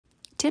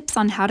Tips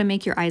on how to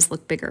make your eyes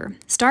look bigger.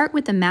 Start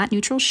with a matte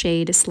neutral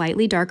shade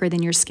slightly darker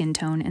than your skin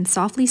tone and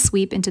softly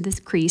sweep into the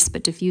crease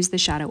but diffuse the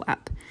shadow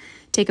up.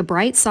 Take a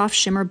bright, soft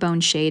shimmer bone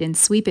shade and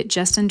sweep it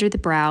just under the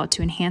brow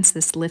to enhance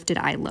this lifted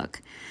eye look.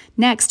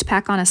 Next,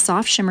 pack on a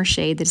soft shimmer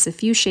shade that is a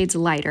few shades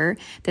lighter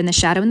than the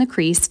shadow in the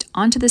crease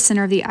onto the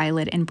center of the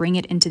eyelid and bring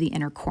it into the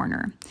inner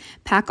corner.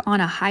 Pack on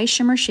a high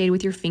shimmer shade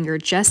with your finger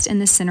just in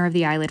the center of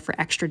the eyelid for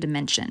extra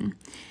dimension.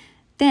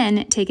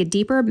 Then, take a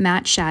deeper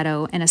matte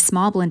shadow and a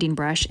small blending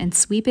brush and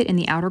sweep it in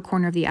the outer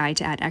corner of the eye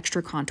to add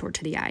extra contour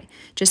to the eye.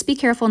 Just be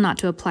careful not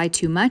to apply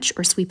too much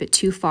or sweep it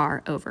too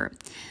far over.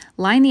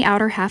 Line the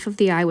outer half of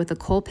the eye with a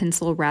kohl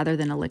pencil rather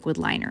than a liquid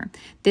liner.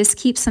 This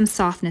keeps some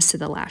softness to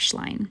the lash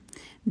line.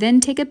 Then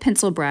take a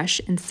pencil brush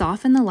and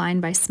soften the line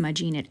by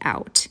smudging it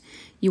out.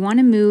 You want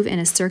to move in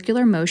a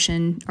circular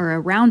motion or a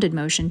rounded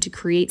motion to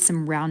create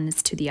some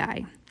roundness to the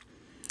eye.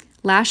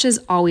 Lashes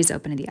always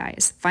open to the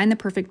eyes. Find the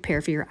perfect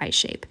pair for your eye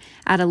shape.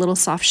 Add a little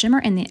soft shimmer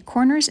in the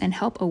corners and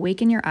help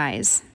awaken your eyes.